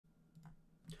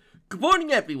Good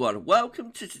morning everyone,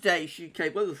 welcome to today's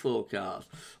UK weather forecast.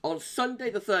 On Sunday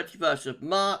the 31st of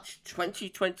March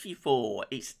 2024,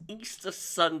 it's Easter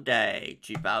Sunday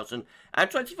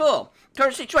 2024.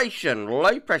 Current situation,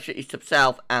 low pressure east of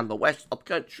south and the west of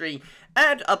country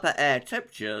and upper air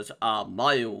temperatures are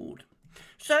mild.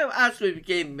 So as we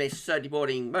begin this Sunday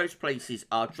morning, most places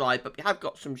are dry, but we have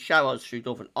got some showers through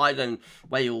Northern Ireland,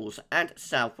 Wales and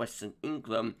southwestern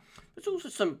England. There's also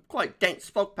some quite dense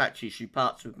fog patches through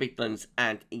parts of Midlands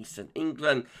and Eastern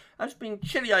England. It's been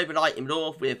chilly overnight in the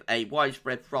north with a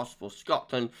widespread frost for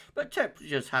Scotland, but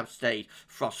temperatures have stayed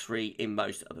frost-free in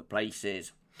most other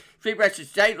places. For the rest of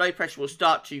today, low pressure will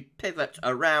start to pivot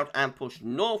around and push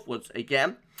northwards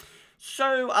again.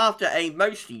 So after a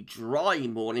mostly dry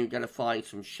morning, we're going to find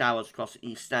some showers across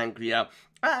East Anglia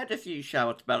and a few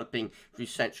showers developing through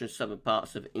central and southern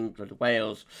parts of England and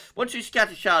Wales. 1 or 2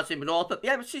 scattered showers in the north, but the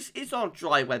emphasis is on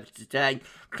dry weather today.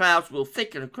 Clouds will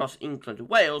thicken across England and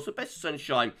Wales. The best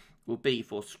sunshine will be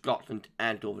for Scotland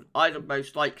and Northern Ireland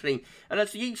most likely, and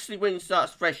as the easterly wind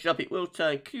starts fresh up, it will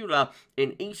turn cooler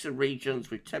in eastern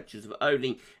regions with temperatures of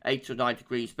only 8 or 9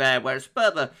 degrees there, whereas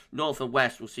further north and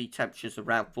west will see temperatures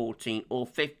around 14 or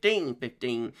 15.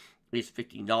 15 is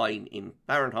 59 in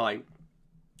Fahrenheit.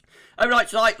 Overnight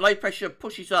tonight, low pressure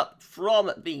pushes up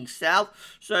from the south,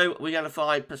 so we're going to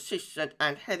find persistent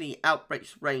and heavy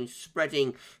outbreaks of rain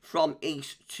spreading from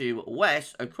east to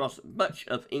west across much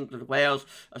of England and Wales,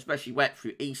 especially wet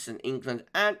through eastern England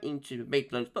and into the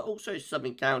Midlands, but also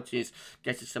southern counties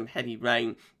getting some heavy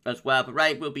rain as well. The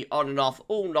rain will be on and off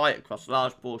all night across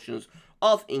large portions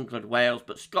of England and Wales,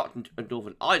 but Scotland and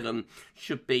Northern Ireland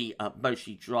should be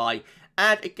mostly dry.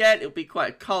 And again, it'll be quite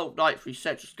a cold night through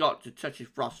central Scotland to touch of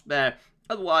frost there.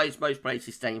 Otherwise, most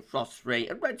places staying frost-free,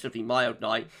 and relatively mild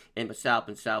night in the south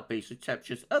and southeast with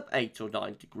temperatures of 8 or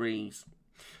 9 degrees.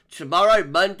 Tomorrow,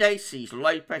 Monday, sees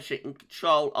low pressure in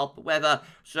control of the weather,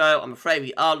 so I'm afraid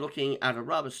we are looking at a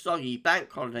rather soggy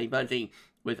bank holiday Monday,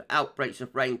 with outbreaks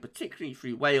of rain, particularly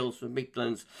through Wales, the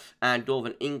Midlands and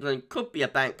Northern England. Could be a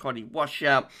bank holiday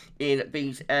washout in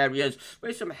these areas,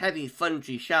 with some heavy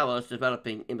thundery showers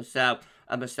developing in the south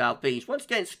and the southeast. Once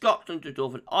again, Scotland and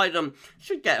Northern Ireland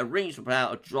should get a reasonable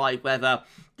amount of dry weather.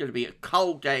 Going to be a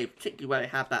cold day, particularly where they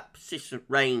have that persistent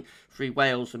rain through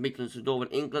Wales, the Midlands and Northern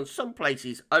England. Some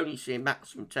places only seeing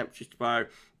maximum temperatures tomorrow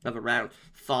of around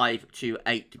 5 to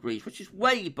 8 degrees, which is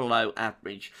way below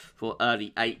average for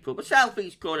early April. The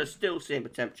southeast corner still seeing the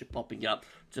temperature popping up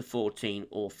to 14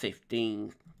 or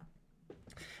 15.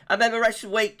 And then the rest of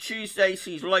the week, Tuesday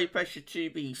sees low pressure to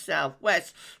the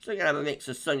southwest, so you're going to have a mix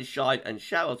of sunshine and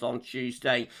showers on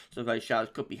Tuesday. So those showers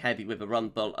could be heavy with a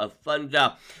rumble of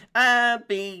thunder. And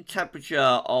the temperature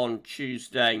on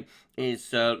Tuesday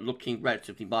is looking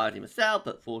relatively mild in the south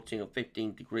at 14 or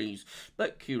 15 degrees,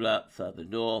 but cooler further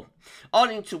north.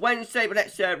 On into Wednesday, the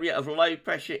next area of low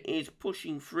pressure is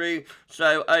pushing through.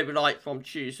 So overnight from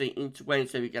Tuesday into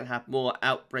Wednesday, we're going to have more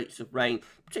outbreaks of rain,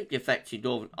 particularly affecting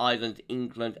Northern Ireland,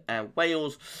 England and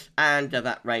Wales, and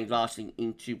that rain lasting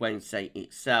into Wednesday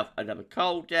itself. Another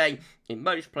cold day in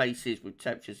most places with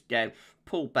temperatures again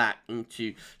pull back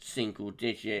into single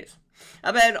digits.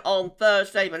 And then on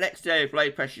Thursday, the next area of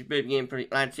low pressure is moving in from the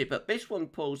Atlantic, but this one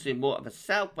pulls in more of a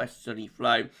southwesterly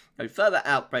flow. So further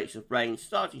outbreaks of rain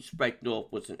starting to spread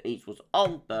northwards and eastwards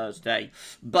on Thursday,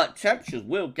 but temperatures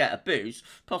will get a boost,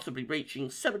 possibly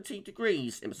reaching 17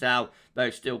 degrees in the south,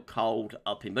 though still cold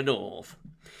up in the north.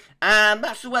 And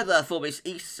that's the weather for this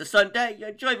Easter Sunday.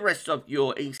 Enjoy the rest of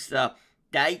your Easter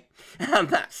day, and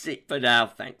that's it for now.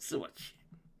 Thanks so much.